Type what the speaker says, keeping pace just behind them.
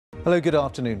Hello, good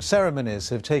afternoon. Ceremonies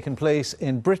have taken place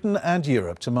in Britain and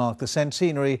Europe to mark the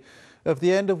centenary of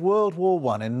the end of World War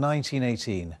I in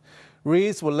 1918.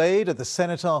 Wreaths were laid at the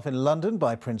Cenotaph in London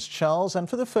by Prince Charles and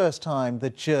for the first time the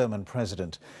German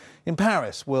president. In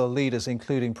Paris, world leaders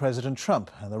including President Trump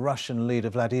and the Russian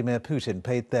leader Vladimir Putin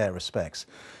paid their respects.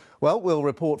 Well, we'll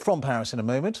report from Paris in a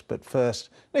moment, but first,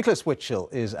 Nicholas Witchell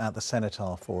is at the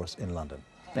Cenotaph for us in London.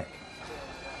 Nick.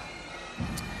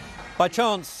 By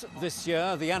chance, this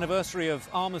year, the anniversary of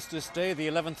Armistice Day, the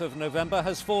 11th of November,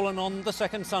 has fallen on the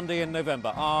second Sunday in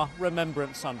November, our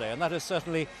Remembrance Sunday. And that has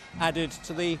certainly added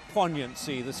to the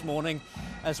poignancy this morning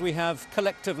as we have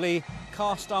collectively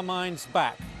cast our minds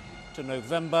back to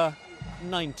November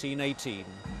 1918.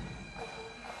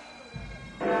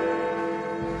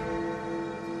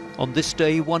 On this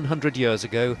day 100 years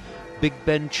ago, Big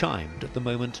Ben chimed at the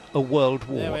moment a world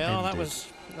war There we are, ended.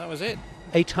 that was it.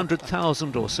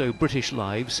 800,000 or so British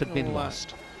lives had been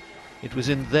lost. It was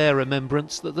in their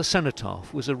remembrance that the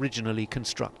Cenotaph was originally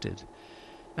constructed.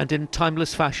 And in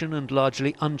timeless fashion and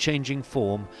largely unchanging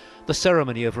form, the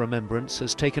ceremony of remembrance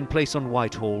has taken place on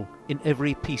Whitehall in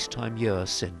every peacetime year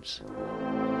since.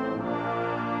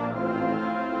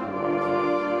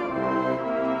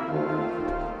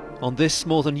 On this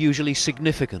more than usually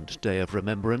significant day of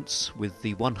remembrance, with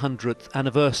the 100th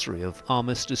anniversary of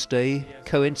Armistice Day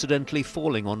coincidentally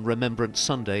falling on Remembrance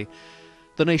Sunday,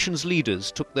 the nation's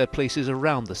leaders took their places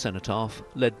around the Cenotaph,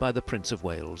 led by the Prince of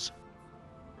Wales.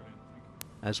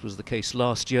 As was the case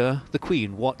last year, the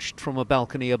Queen watched from a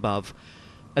balcony above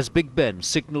as Big Ben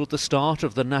signalled the start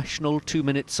of the national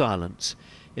 2-minute silence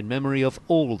in memory of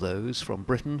all those from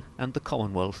Britain and the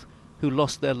Commonwealth who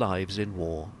lost their lives in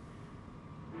war.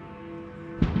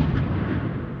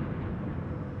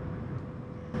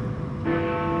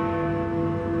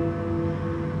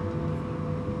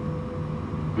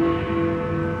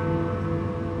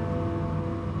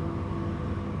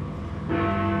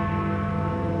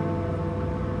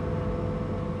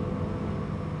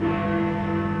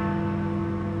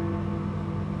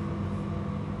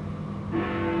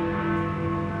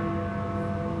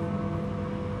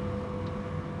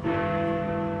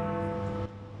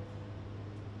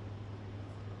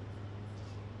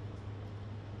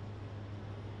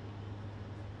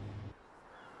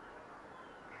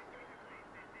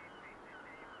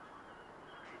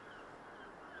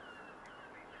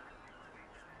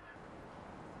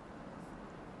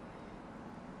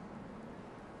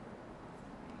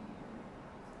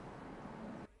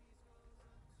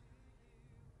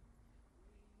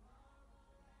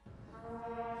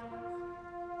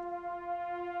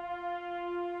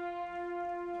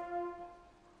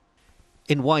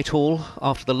 In Whitehall,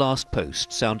 after the last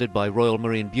post sounded by Royal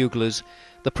Marine buglers,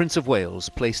 the Prince of Wales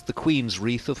placed the Queen's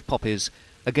wreath of poppies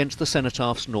against the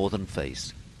Cenotaph's northern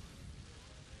face.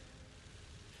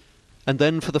 And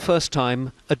then, for the first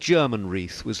time, a German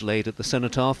wreath was laid at the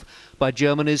Cenotaph by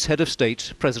Germany's head of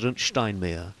state, President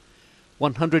Steinmeier,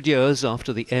 100 years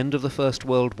after the end of the First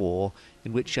World War,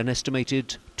 in which an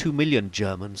estimated 2 million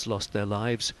Germans lost their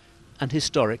lives, an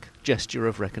historic gesture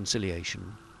of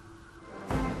reconciliation.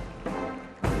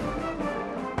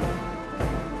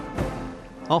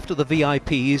 After the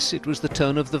VIPs, it was the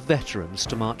turn of the veterans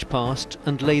to march past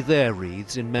and lay their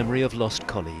wreaths in memory of lost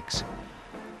colleagues.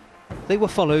 They were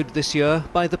followed this year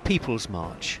by the People's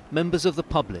March, members of the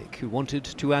public who wanted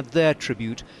to add their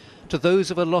tribute to those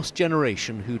of a lost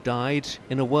generation who died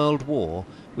in a world war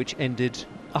which ended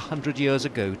 100 years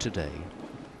ago today.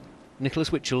 Nicholas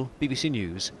Witchell, BBC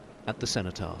News, at the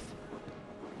Cenotaph.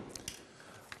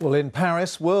 Well, in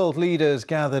Paris, world leaders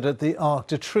gathered at the Arc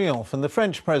de Triomphe and the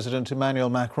French President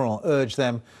Emmanuel Macron urged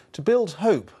them to build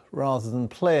hope rather than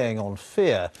playing on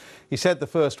fear. He said the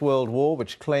First World War,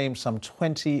 which claimed some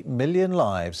 20 million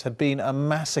lives, had been a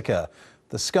massacre,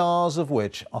 the scars of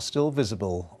which are still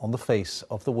visible on the face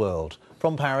of the world.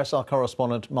 From Paris, our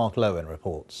correspondent Mark Lowen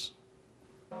reports.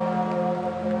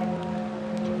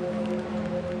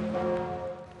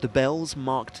 The bells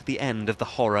marked the end of the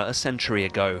horror a century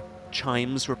ago.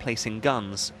 Chimes replacing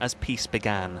guns as peace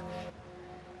began.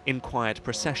 In quiet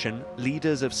procession,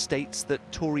 leaders of states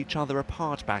that tore each other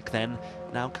apart back then,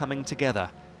 now coming together.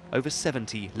 Over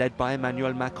 70 led by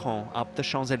Emmanuel Macron up the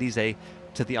Champs-Élysées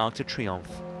to the Arc de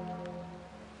Triomphe.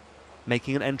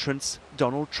 Making an entrance,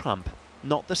 Donald Trump,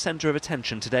 not the centre of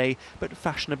attention today, but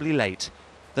fashionably late,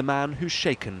 the man who's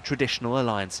shaken traditional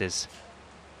alliances.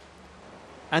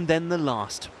 And then the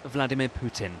last, Vladimir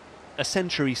Putin. A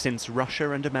century since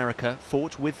Russia and America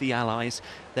fought with the Allies,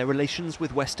 their relations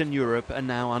with Western Europe are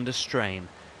now under strain.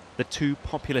 The two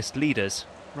populist leaders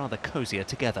rather cosier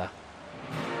together.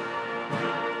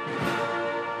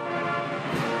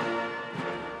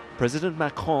 President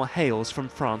Macron hails from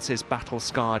France's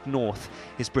battle-scarred north.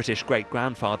 His British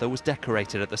great-grandfather was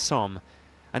decorated at the Somme.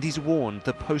 And he's warned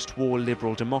the post-war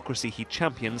liberal democracy he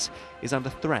champions is under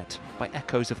threat by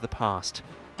echoes of the past.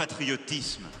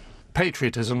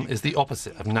 Patriotism is the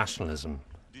opposite of nationalism.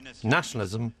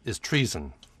 Nationalism is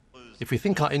treason. If we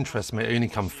think our interests may only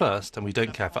come first and we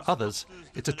don't care for others,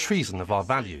 it's a treason of our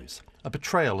values, a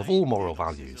betrayal of all moral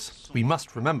values. We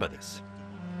must remember this.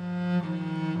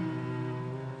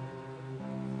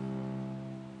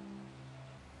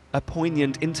 A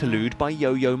poignant interlude by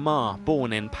Yo-Yo Ma,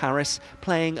 born in Paris,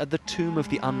 playing at the tomb of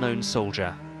the unknown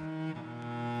soldier.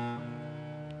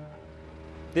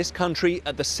 This country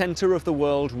at the centre of the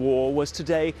World War was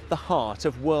today the heart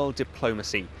of world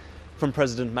diplomacy. From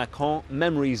President Macron,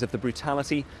 memories of the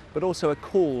brutality, but also a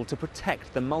call to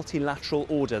protect the multilateral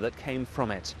order that came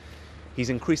from it. He's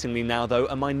increasingly now, though,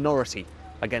 a minority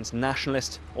against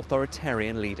nationalist,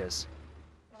 authoritarian leaders.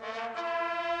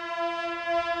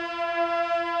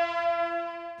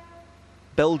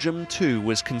 Belgium too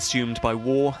was consumed by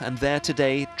war, and there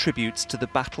today tributes to the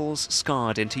battles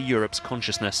scarred into Europe's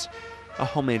consciousness. A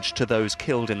homage to those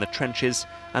killed in the trenches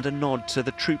and a nod to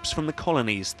the troops from the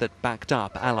colonies that backed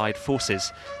up Allied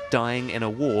forces, dying in a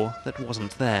war that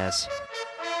wasn't theirs.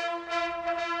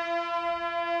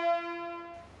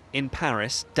 In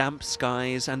Paris, damp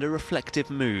skies and a reflective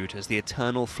mood as the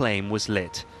eternal flame was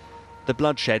lit. The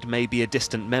bloodshed may be a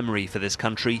distant memory for this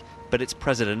country, but its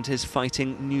president is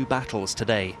fighting new battles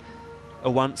today.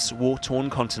 A once war-torn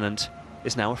continent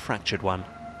is now a fractured one.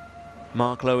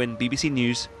 Mark Lowen, BBC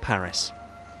News, Paris.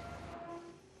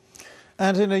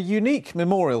 And in a unique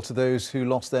memorial to those who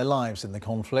lost their lives in the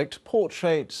conflict,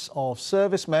 portraits of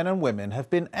servicemen and women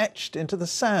have been etched into the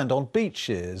sand on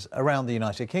beaches around the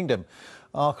United Kingdom.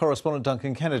 Our correspondent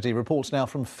Duncan Kennedy reports now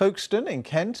from Folkestone in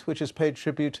Kent, which has paid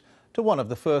tribute to one of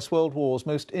the First World War's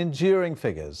most enduring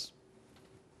figures.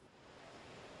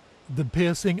 The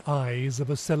piercing eyes of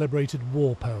a celebrated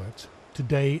war poet,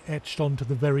 today etched onto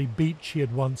the very beach he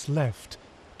had once left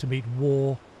to meet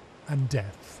war and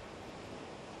death.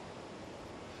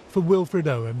 For Wilfred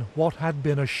Owen, what had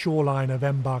been a shoreline of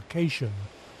embarkation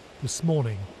this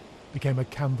morning became a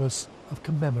canvas of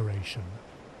commemoration.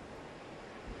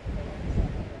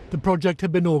 The project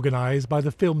had been organised by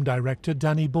the film director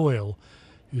Danny Boyle,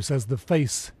 who says the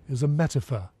face is a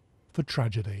metaphor for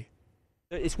tragedy.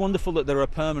 It's wonderful that there are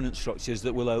permanent structures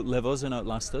that will outlive us and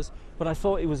outlast us, but I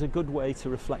thought it was a good way to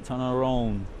reflect on our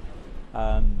own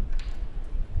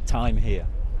time here,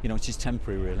 which is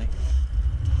temporary really.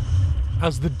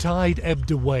 As the tide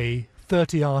ebbed away,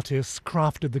 30 artists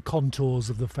crafted the contours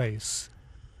of the face.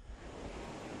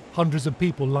 Hundreds of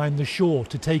people lined the shore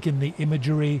to take in the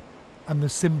imagery and the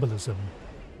symbolism.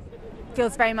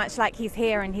 Feels very much like he's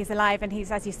here and he's alive and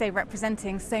he's, as you say,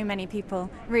 representing so many people.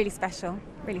 Really special,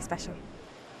 really special.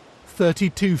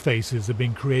 32 faces have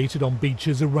been created on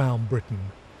beaches around Britain.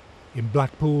 In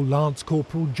Blackpool, Lance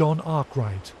Corporal John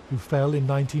Arkwright, who fell in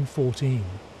 1914.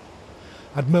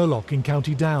 At Murlock in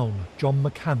County Down, John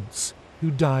McCants,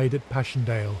 who died at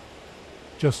Passchendaele.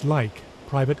 Just like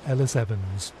Private Ellis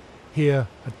Evans, here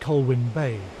at Colwyn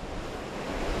Bay.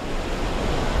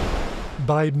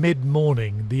 By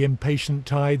mid-morning, the impatient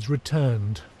tides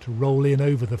returned to roll in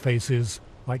over the faces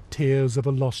like tears of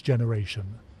a lost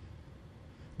generation.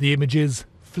 The images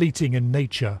fleeting in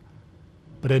nature,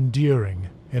 but enduring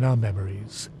in our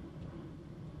memories.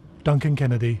 Duncan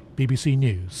Kennedy, BBC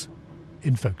News,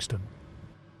 in Folkestone.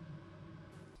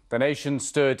 The nation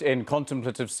stood in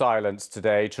contemplative silence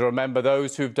today to remember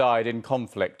those who've died in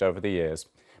conflict over the years.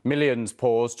 Millions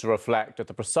paused to reflect at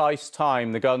the precise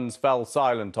time the guns fell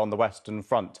silent on the Western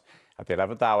Front at the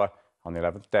 11th hour on the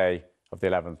 11th day of the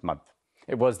 11th month.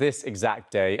 It was this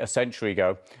exact day, a century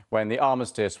ago, when the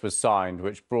armistice was signed,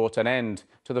 which brought an end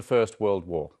to the First World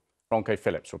War. Ronke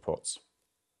Phillips reports.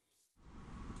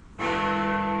 The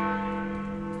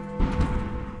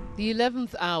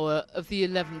 11th hour of the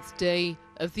 11th day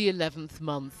of the 11th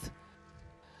month.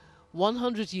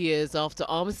 100 years after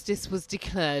armistice was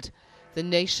declared, the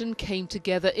nation came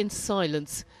together in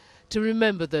silence to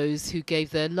remember those who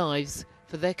gave their lives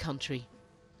for their country.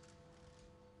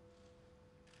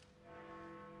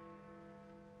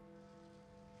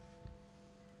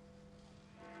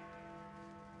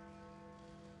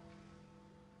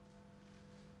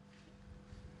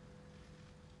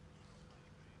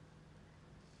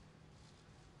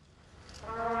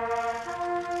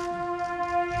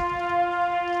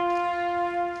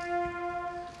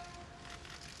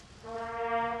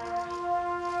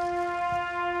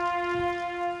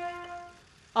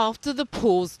 After the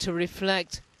pause to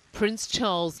reflect, Prince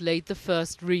Charles laid the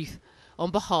first wreath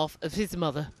on behalf of his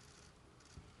mother.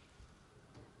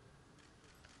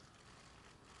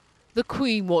 The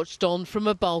Queen watched on from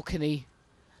a balcony.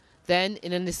 Then,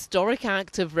 in an historic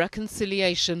act of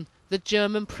reconciliation, the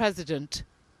German president.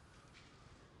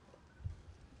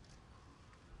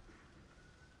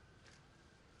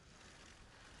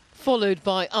 Followed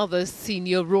by other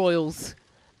senior royals.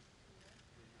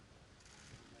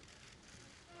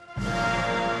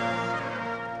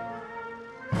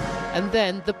 And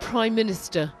then the Prime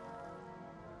Minister.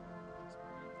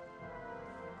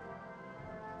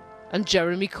 And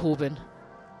Jeremy Corbyn.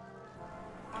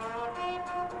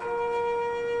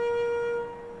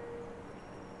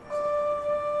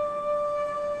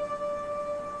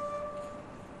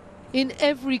 In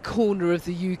every corner of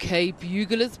the UK,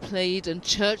 buglers played and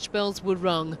church bells were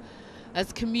rung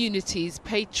as communities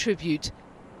paid tribute.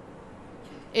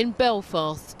 In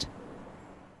Belfast,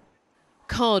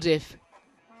 Cardiff,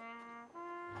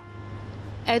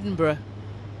 Edinburgh,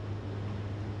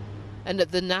 and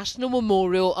at the National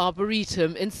Memorial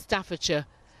Arboretum in Staffordshire,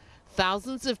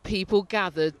 thousands of people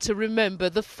gathered to remember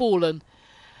the fallen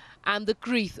and the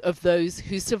grief of those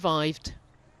who survived.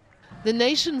 The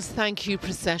nation's thank you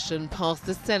procession past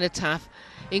the Cenotaph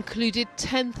included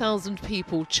 10,000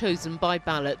 people chosen by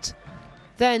ballot.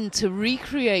 Then, to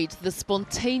recreate the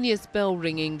spontaneous bell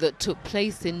ringing that took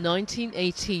place in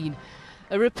 1918,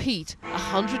 a repeat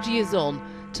 100 years on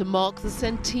to mark the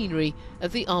centenary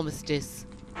of the armistice.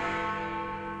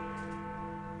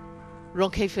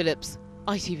 Ronke Phillips,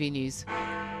 ITV News.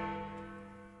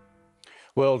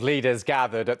 World leaders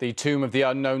gathered at the Tomb of the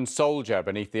Unknown Soldier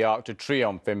beneath the Arc de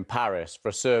Triomphe in Paris for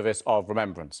a service of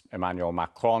remembrance. Emmanuel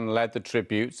Macron led the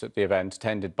tributes at the event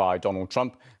attended by Donald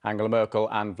Trump, Angela Merkel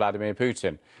and Vladimir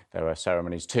Putin. There were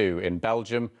ceremonies too in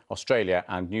Belgium, Australia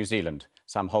and New Zealand.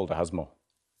 Sam Holder has more.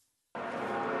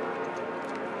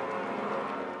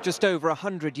 Just over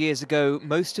 100 years ago,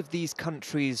 most of these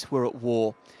countries were at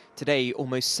war. Today,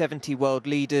 almost 70 world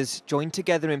leaders joined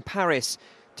together in Paris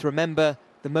to remember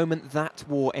the moment that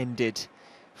war ended.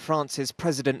 France's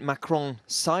President Macron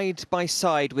side by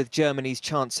side with Germany's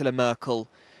Chancellor Merkel.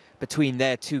 Between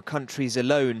their two countries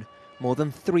alone, more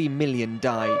than 3 million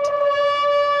died.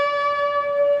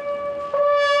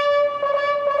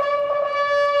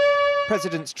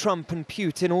 Presidents Trump and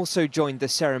Putin also joined the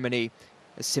ceremony,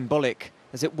 as symbolic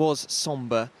as it was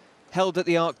sombre, held at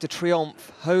the Arc de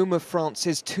Triomphe, home of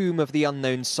France's Tomb of the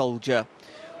Unknown Soldier.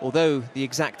 Although the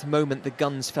exact moment the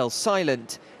guns fell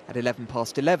silent, at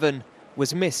 11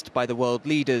 was missed by the world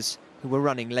leaders, who were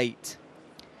running late.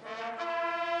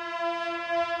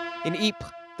 In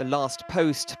Ypres, the last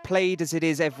post played as it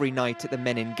is every night at the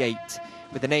Menin Gate,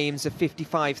 with the names of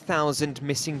 55,000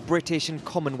 missing British and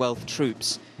Commonwealth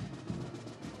troops.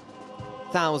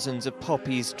 Thousands of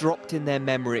poppies dropped in their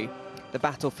memory. The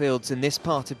battlefields in this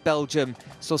part of Belgium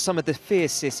saw some of the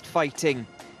fiercest fighting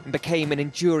and became an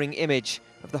enduring image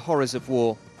of the horrors of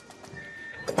war.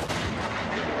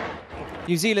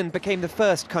 New Zealand became the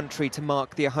first country to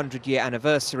mark the 100-year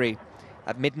anniversary.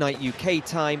 At midnight UK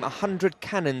time, 100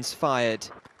 cannons fired.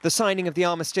 The signing of the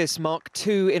armistice marked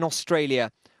II in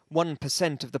Australia,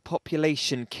 1% of the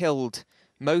population killed,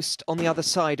 most on the other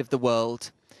side of the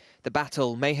world. The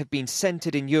battle may have been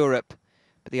centred in Europe,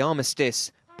 but the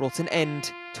armistice brought an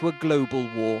end to a global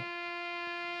war.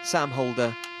 Sam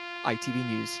Holder, ITV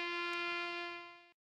News.